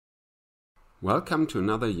Welcome to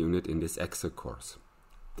another unit in this Excel course.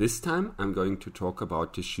 This time I'm going to talk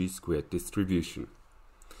about the chi-squared distribution.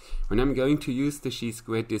 When I'm going to use the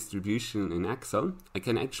chi-squared distribution in Excel, I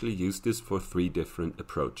can actually use this for three different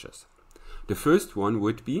approaches. The first one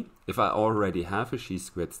would be if I already have a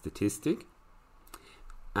chi-squared statistic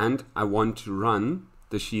and I want to run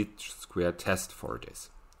the SheetSquare test for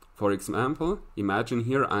this. For example, imagine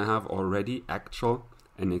here I have already actual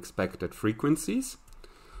and expected frequencies.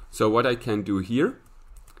 So what I can do here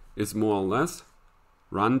is more or less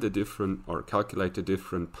run the different or calculate the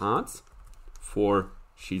different parts for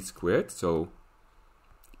chi-squared. So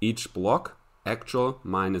each block actual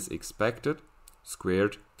minus expected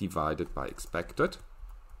squared divided by expected.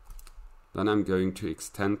 Then I'm going to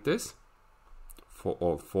extend this for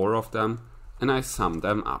all four of them and I sum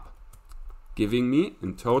them up, giving me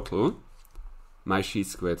in total my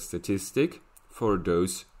chi-squared statistic for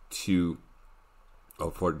those two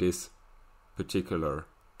or for this particular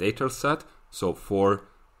data set, so for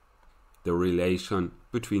the relation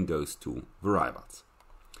between those two variables.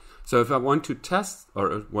 So if I want to test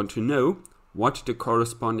or want to know what the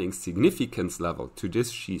corresponding significance level to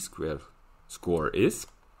this chi-square score is,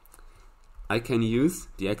 I can use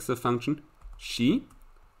the Excel function chi,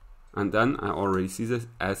 and then I already see this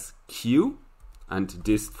as Q and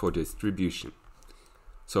dist for distribution.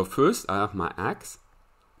 So first I have my x,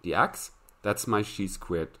 the x, that's my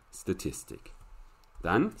chi-squared statistic.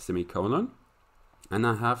 Then semicolon, and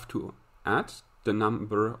I have to add the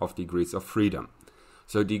number of degrees of freedom.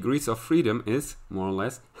 So degrees of freedom is more or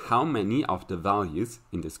less how many of the values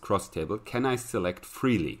in this cross table can I select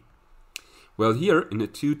freely. Well, here in a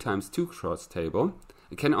 2 times 2 cross table,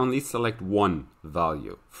 I can only select one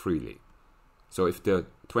value freely. So if the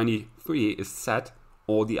 23 is set,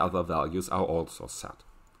 all the other values are also set.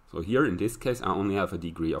 So here in this case I only have a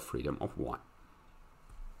degree of freedom of 1.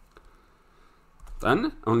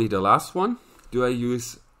 Then only the last one, do I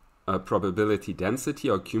use a probability density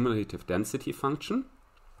or cumulative density function?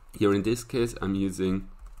 Here in this case I'm using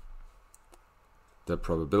the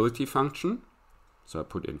probability function, so I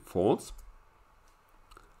put in false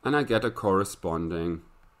and I get a corresponding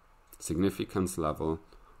significance level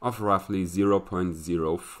of roughly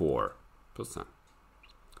 0.04%.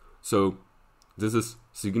 So this is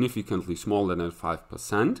significantly smaller than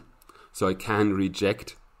 5%, so I can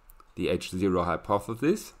reject the H0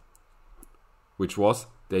 hypothesis, which was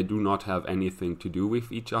they do not have anything to do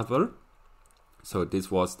with each other. So this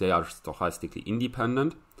was they are stochastically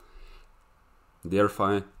independent.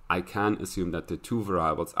 Therefore, I can assume that the two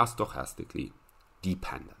variables are stochastically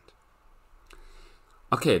dependent.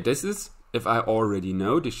 Okay, this is if I already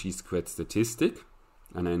know the chi-squared statistic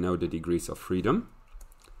and I know the degrees of freedom.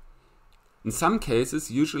 In some cases,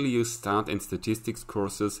 usually you start in statistics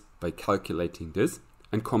courses by calculating this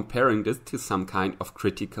and comparing this to some kind of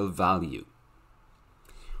critical value.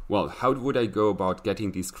 Well, how would I go about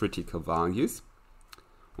getting these critical values?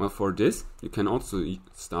 Well, for this, you can also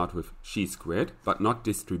start with chi-squared, but not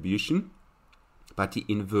distribution, but the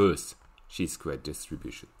inverse chi-squared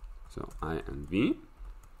distribution. So INV.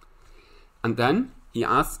 And then he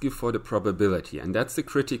asks you for the probability, and that's the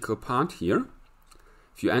critical part here.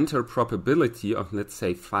 If you enter a probability of, let's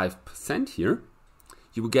say, 5% here,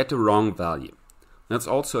 you will get the wrong value. That's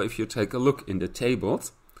also, if you take a look in the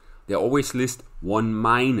tables, they always list 1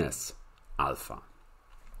 minus alpha.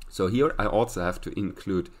 So here I also have to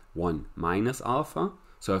include 1 minus alpha.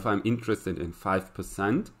 So if I'm interested in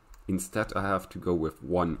 5%, instead I have to go with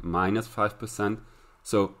 1 minus 5%,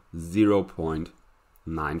 so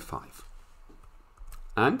 0.95.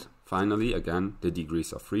 And finally, again, the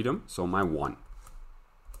degrees of freedom, so my 1.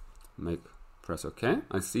 Press OK.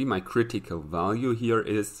 I see my critical value here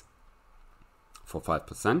is, for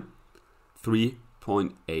 5%,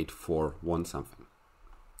 3.841 something.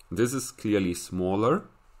 This is clearly smaller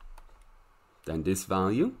than this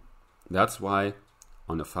value. That's why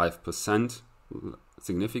on a 5%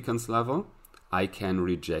 significance level, I can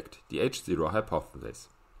reject the H0 hypothesis.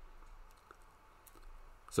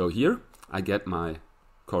 So here I get my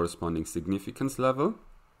corresponding significance level.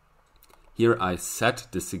 Here I set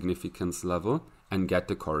the significance level and get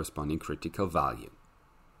the corresponding critical value.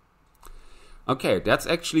 Okay, that's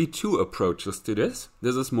actually two approaches to this.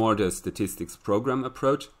 This is more the statistics program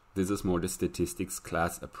approach. This is more the statistics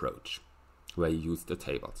class approach, where you use the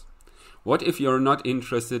tables. What if you're not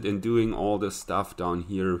interested in doing all this stuff down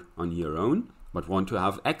here on your own, but want to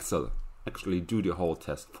have Excel actually do the whole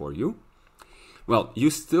test for you? Well, you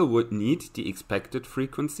still would need the expected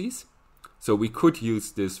frequencies. So we could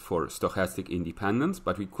use this for stochastic independence,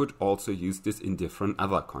 but we could also use this in different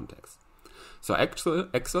other contexts. So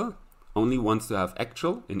Excel only wants to have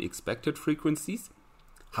actual and expected frequencies.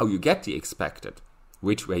 How you get the expected,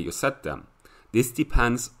 which way you set them, this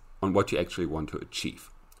depends on what you actually want to achieve.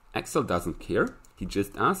 Excel doesn't care. He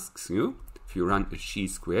just asks you, if you run a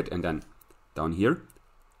chi-squared and then down here,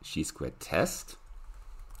 SheetSquare.TEST,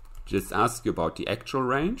 just asks you about the actual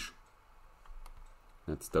range,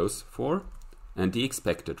 that's those four, and the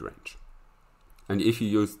expected range. And if you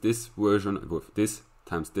use this version with this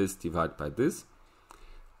times this divided by this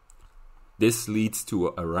leads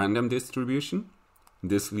to a random distribution.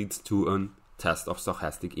 This leads to a test of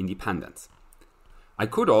stochastic independence. I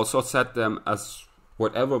could also set them as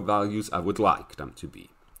whatever values I would like them to be.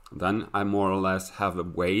 Then I more or less have a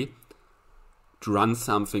way to run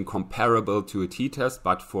something comparable to a t-test,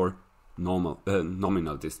 but for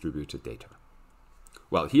nominal distributed data.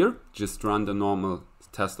 Well, here, just run the normal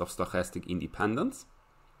test of stochastic independence.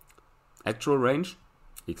 Actual range,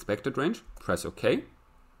 expected range, press OK.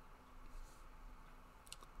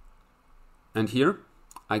 And here,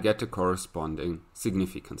 I get the corresponding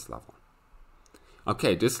significance level.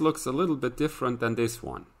 Okay, this looks a little bit different than this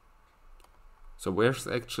one. So where's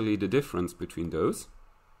actually the difference between those?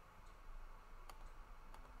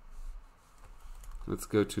 Let's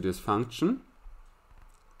go to this function.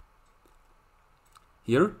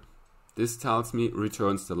 Here, this tells me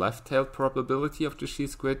returns the left-tailed probability of the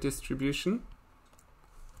chi-squared distribution.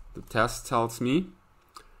 The test tells me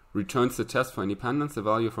returns the test for independence, the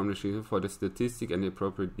value from the chi for the statistic and the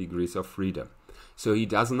appropriate degrees of freedom. So he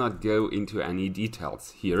does not go into any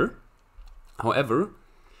details here. However,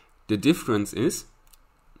 the difference is,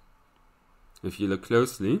 if you look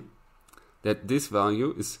closely, that this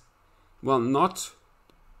value is, well, not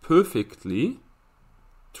perfectly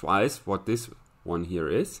twice what this one here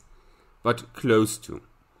is, but close to.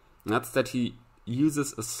 And that's that he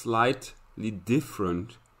uses a slightly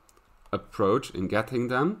different approach in getting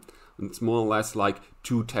them. It's more or less like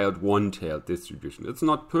two-tailed, one-tailed distribution. It's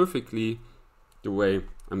not perfectly the way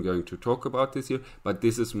I'm going to talk about this here, but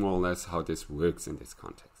this is more or less how this works in this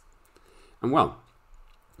context. And well,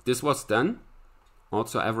 this was then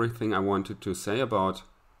also everything I wanted to say about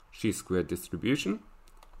chi-square distribution,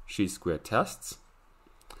 chi-square tests.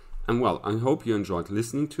 And well, I hope you enjoyed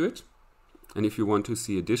listening to it. And if you want to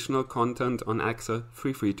see additional content on Excel,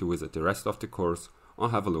 feel free to visit the rest of the course or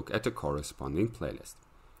have a look at the corresponding playlist.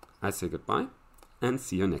 I say goodbye and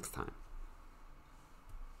see you next time.